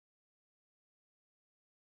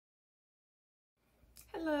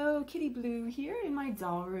Hello, Kitty Blue here in my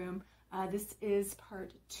doll room. This is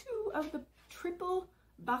part 2 of the triple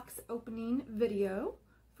box opening video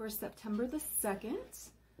for September the 2nd.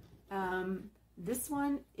 This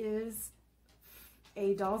one is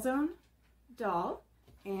a Dollzone doll,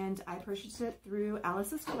 and I purchased it through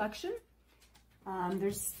Alice's collection.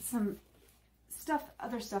 There's some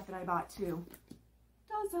other stuff that I bought too.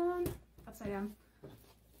 Dollzone, upside down.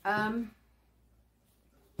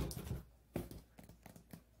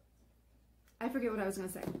 I forget what I was going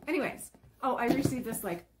to say. Anyways, oh, I received this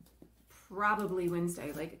like probably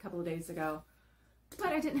Wednesday, like a couple of days ago, but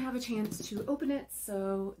I didn't have a chance to open it,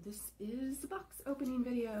 so this is the box opening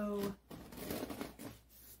video.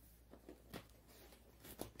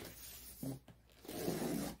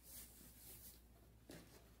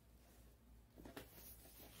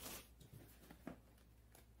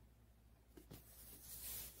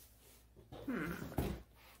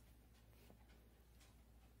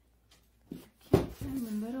 In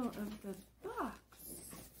the middle of the box.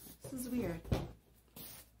 This is weird.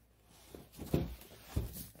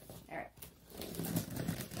 Alright.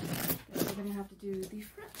 Guess we're gonna have to do the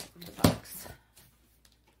front of the box.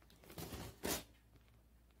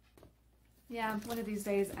 Yeah, one of these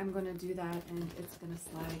days I'm gonna do that and it's gonna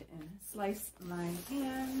slide and slice my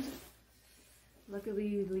hand.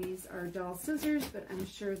 Luckily these are doll scissors, but I'm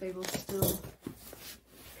sure they will still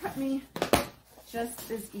cut me just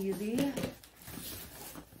as easy.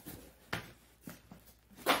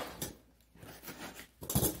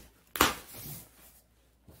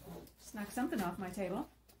 Knock something off my table.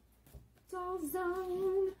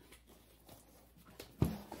 Dollzone.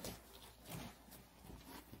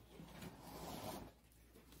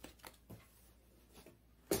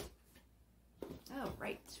 Oh,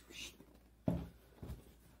 right.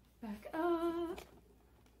 Back up.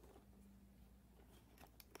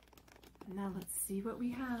 And now let's see what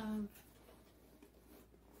we have.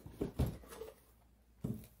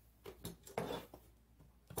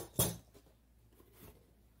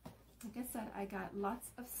 Like I said, I got lots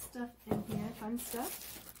of stuff in here, fun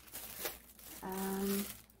stuff.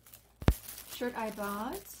 Shirt I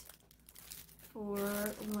bought for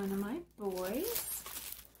one of my boys.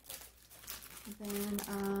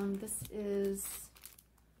 Then this is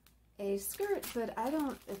a skirt, but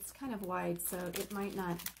it's kind of wide, so it might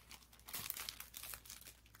not,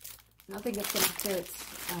 I don't think it's going to fit.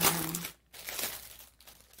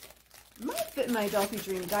 Might fit my Dolphy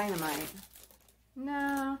Dream Dynamite.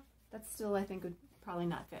 No. That still, I think, would probably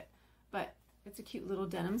not fit. But it's a cute little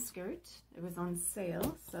denim skirt. It was on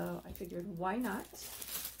sale, so I figured, why not?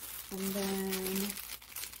 And then,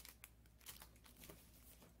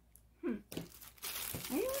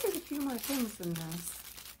 I ordered a few more things than this.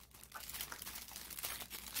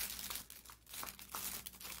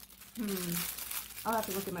 I'll have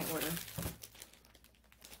to look at my order.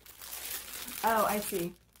 Oh, I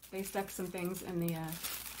see. They stuck some things in the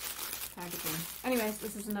packaging. Anyways,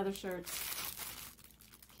 this is another shirt.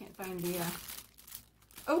 Can't find the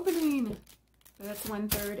opening. But that's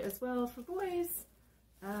 1/3 as well for boys.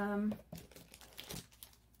 Okay.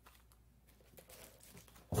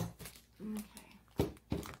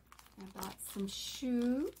 I bought some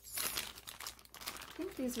shoes. I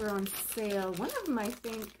think these were on sale. One of them, I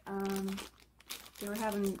think, they were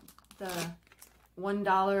having the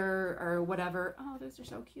 $1 or whatever. Oh, those are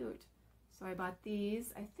so cute. So I bought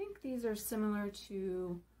these. I think these are similar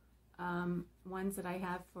to ones that I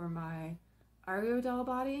have for my Ario doll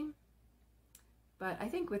body. But I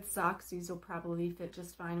think with socks, these will probably fit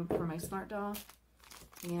just fine for my Smart doll.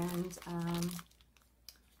 And I'm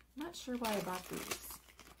not sure why I bought these.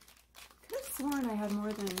 Could have sworn I had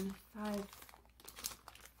more than five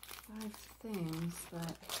things,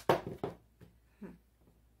 but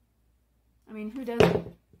I mean, who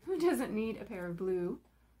doesn't need a pair of blue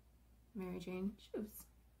Mary Jane shoes?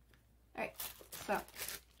 Alright, so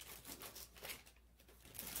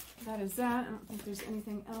that is that. I don't think there's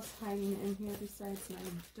anything else hiding in here besides my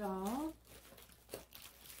doll.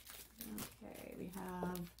 Okay, we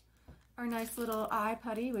have our nice little eye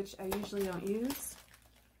putty, which I usually don't use.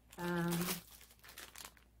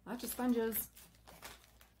 Lots of sponges.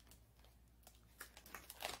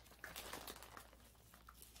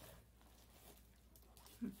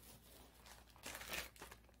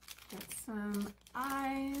 Some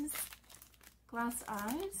eyes, glass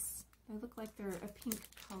eyes. They look like they're a pink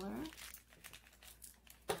color.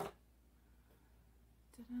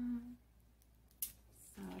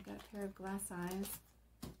 So I got a pair of glass eyes.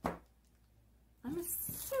 I'm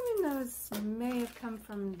assuming those may have come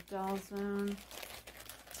from Dollzone.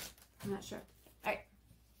 I'm not sure. All right.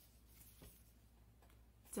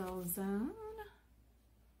 Dollzone.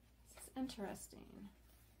 Interesting.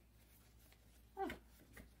 Oh,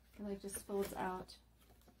 it like just folds out.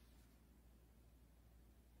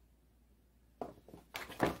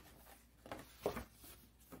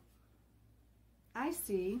 I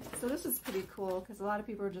see. So this is pretty cool because a lot of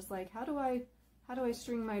people are just like, how do I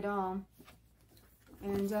string my doll?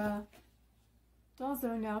 And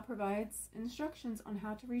Dollzone now provides instructions on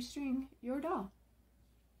how to restring your doll.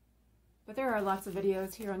 But there are lots of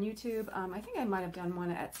videos here on YouTube. I think I might have done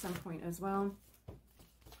one at some point as well.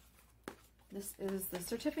 This is the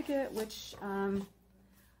certificate, which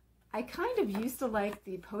I kind of used to like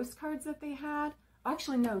the postcards that they had.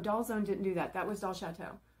 Actually, no, Dollzone didn't do that. That was Doll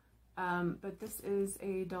Chateau. But this is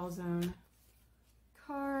a Dollzone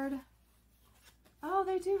card. Oh,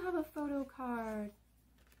 they do have a photo card.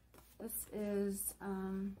 This is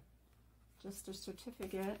just a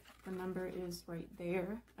certificate. The number is right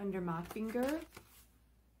there under my finger.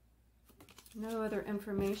 No other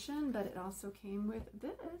information, but it also came with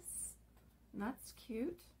this. And that's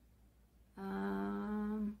cute.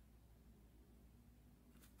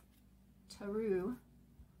 Taru.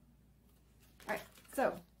 Alright,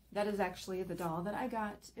 so that is actually the doll that I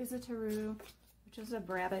got, is a Taru, which is a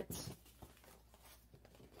rabbit.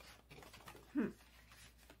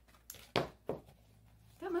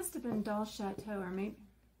 That must have been Doll Chateau, or maybe...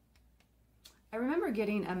 I remember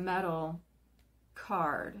getting a metal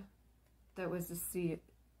card that was a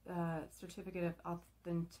certificate of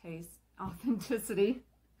authenticity.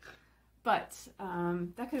 But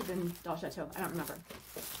that could have been Doll Chateau. I don't remember.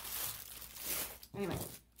 Anyway,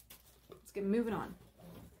 let's get moving on.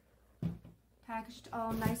 Packaged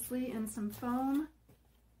all nicely in some foam.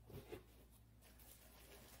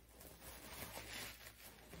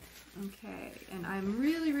 Okay, and I'm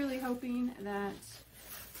really, really hoping that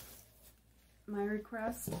my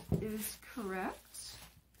request is correct.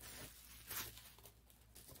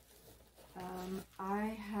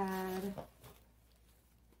 I had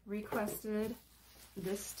requested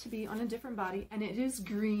this to be on a different body, and it is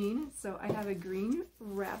green, so I have a green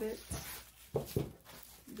rabbit.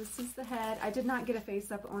 This is the head. I did not get a face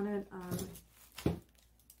up on it,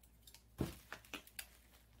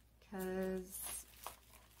 because,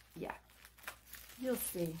 yeah, you'll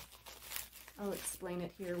see. I'll explain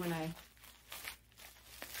it here when I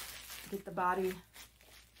get the body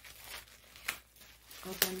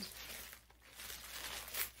opened.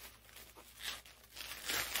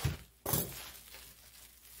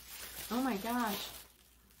 Oh my gosh.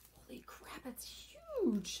 Holy crap, it's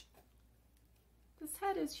huge. This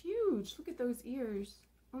head is huge. Look at those ears.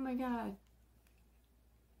 Oh my god.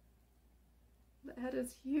 The head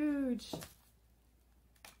is huge.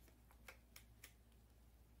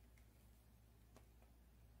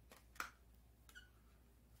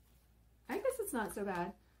 I guess it's not so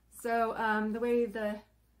bad. So the way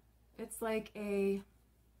it's like a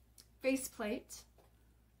faceplate,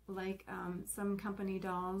 like some company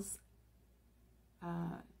dolls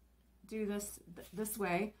do this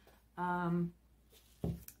way.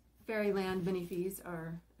 Fairyland minifees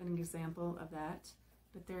are an example of that.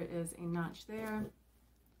 But there is a notch there.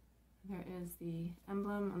 There is the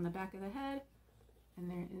emblem on the back of the head. And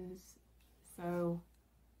there is, so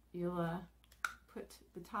you'll put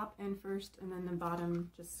the top in first, and then the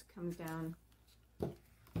bottom just comes down. Oh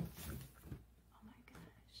my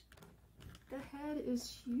gosh. The head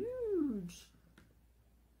is huge.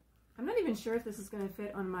 I'm not even sure if this is going to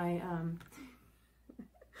fit on my,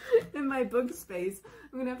 in my book space.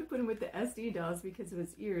 I'm going to have to put him with the SD dolls because of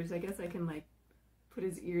his ears. I guess I can, like, put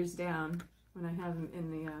his ears down when I have him in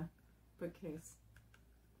the bookcase.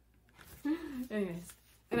 Anyways,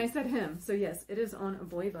 and I said him, so yes, it is on a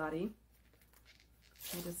boy body.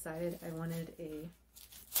 I decided I wanted a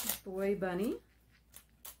boy bunny.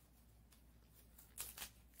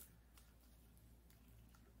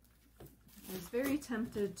 I was very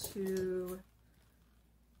tempted to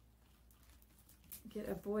get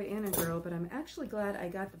a boy and a girl, but I'm actually glad I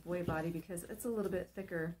got the boy body because it's a little bit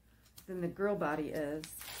thicker than the girl body is.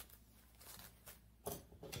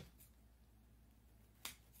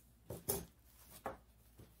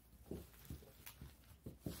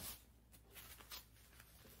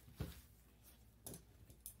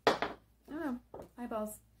 Oh,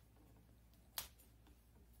 eyeballs.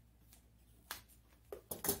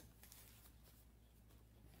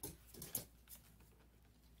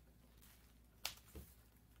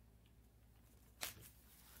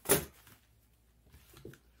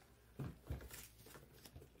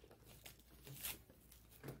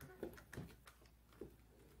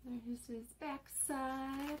 There's his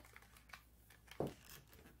backside. A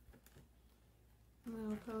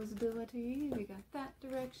little posability. We got that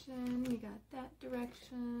direction, we got that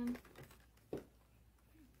direction.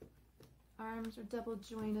 Arms are double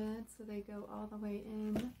jointed, so they go all the way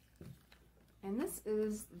in. And this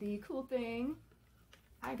is the cool thing.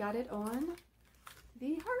 I got it on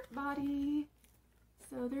the heart body.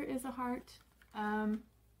 So there is a heart.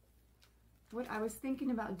 What I was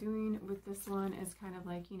thinking about doing with this one is kind of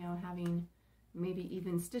like, you know, having maybe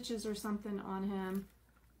even stitches or something on him.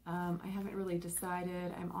 I haven't really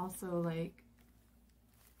decided. I'm also like,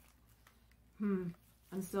 I'm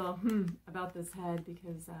still about this head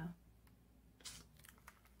because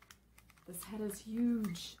this head is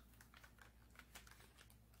huge.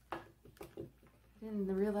 I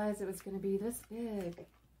didn't realize it was going to be this big.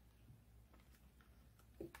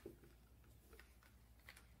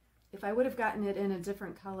 If I would have gotten it in a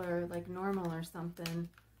different color, like normal or something,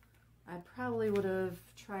 I probably would have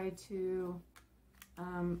tried to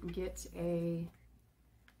get a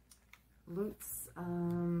Lutz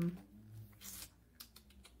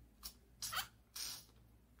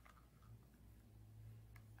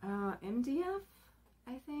MDF,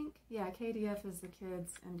 I think. Yeah, KDF is the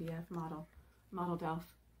kids' MDF model Delf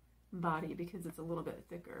body because it's a little bit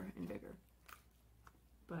thicker and bigger.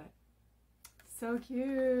 But so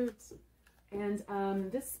cute. And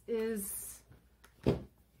this is, I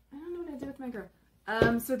don't know what I did with my girl.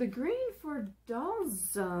 So the green for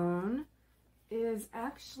Dollzone is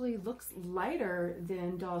actually looks lighter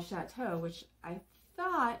than Doll Chateau, which I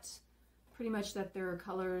thought pretty much that their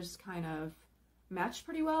colors kind of match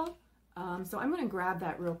pretty well. So I'm going to grab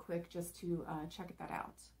that real quick just to check that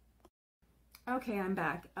out. Okay, I'm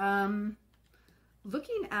back.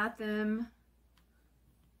 Looking at them,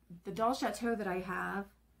 the Doll Chateau that I have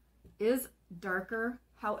is darker.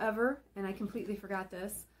 However, and I completely forgot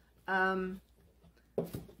this,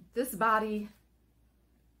 this body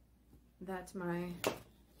that my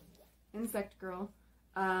insect girl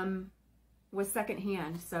was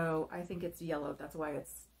secondhand, so I think it's yellow. That's why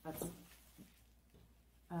that's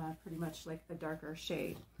pretty much like a darker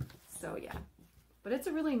shade. So yeah, but it's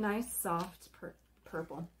a really nice soft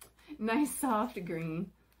purple, nice soft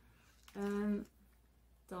green.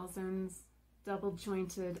 Dollzone's double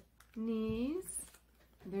jointed knees.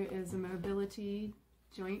 There is a mobility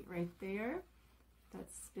joint right there that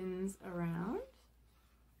spins around.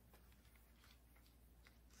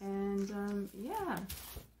 And yeah,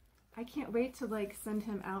 I can't wait to like send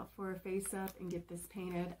him out for a face up and get this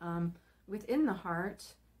painted within the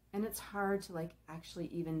heart. And it's hard to like actually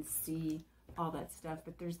even see all that stuff,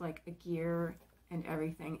 but there's like a gear and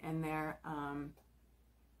everything in there.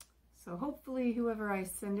 So hopefully whoever I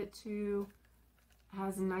send it to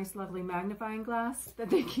has a nice lovely magnifying glass that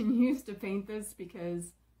they can use to paint this,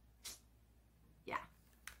 because yeah,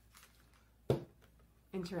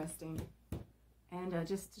 interesting. And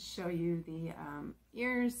just to show you, the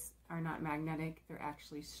ears are not magnetic, they're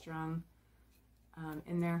actually strung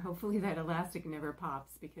in there. Hopefully that elastic never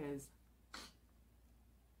pops, because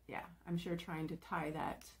yeah, I'm sure trying to tie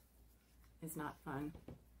that is not fun.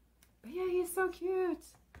 But yeah, he's so cute.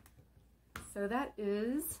 So that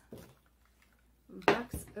is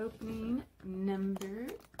box opening number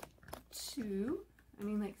 2. I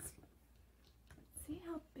mean, like, see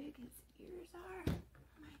how big his ears are?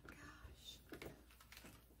 Oh my gosh.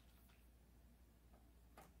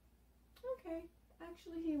 Okay,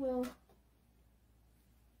 actually he will.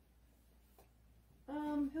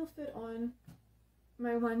 He'll fit on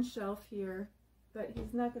my one shelf here, but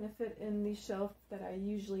he's not going to fit in the shelf that I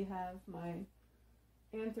usually have my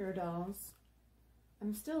Anthro dolls.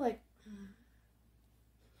 I'm still like,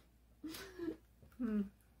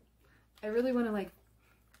 I really want to like,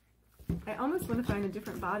 I almost want to find a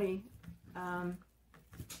different body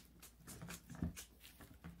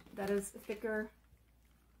that is thicker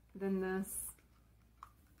than this,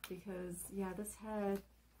 because yeah, this head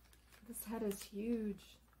is huge.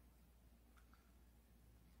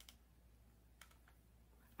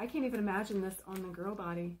 I can't even imagine this on the girl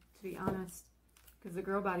body, to be honest, because the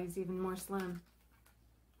girl body is even more slim.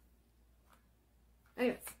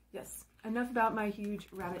 Anyways, yes, enough about my huge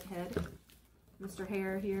rabbit head, Mr.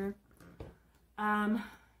 Hair here.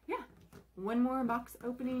 Yeah, one more box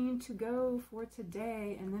opening to go for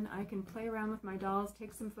today, and then I can play around with my dolls,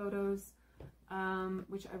 take some photos,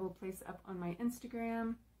 which I will place up on my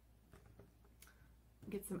Instagram.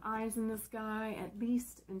 Get some eyes in this guy, at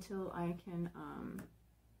least until I can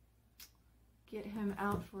get him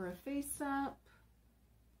out for a face-up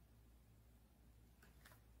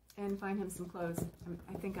and find him some clothes.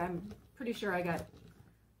 I'm pretty sure I got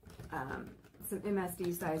some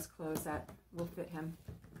MSD size clothes that will fit him.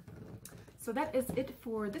 So that is it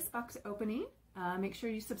for this box opening. Make sure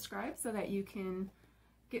you subscribe so that you can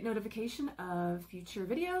get notification of future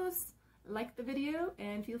videos. Like the video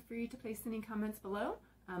and feel free to place any comments below.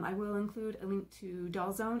 I will include a link to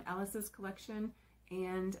Dollzone, Alice's collection,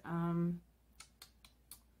 and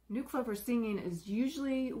New Clover Singing is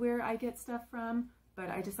usually where I get stuff from, but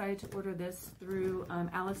I decided to order this through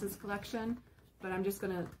Alice's collection, but I'm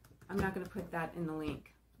not gonna put that in the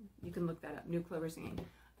link. You can look that up, New Clover Singing.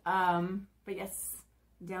 But yes,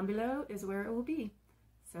 down below is where it will be.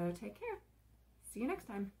 So take care. See you next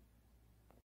time.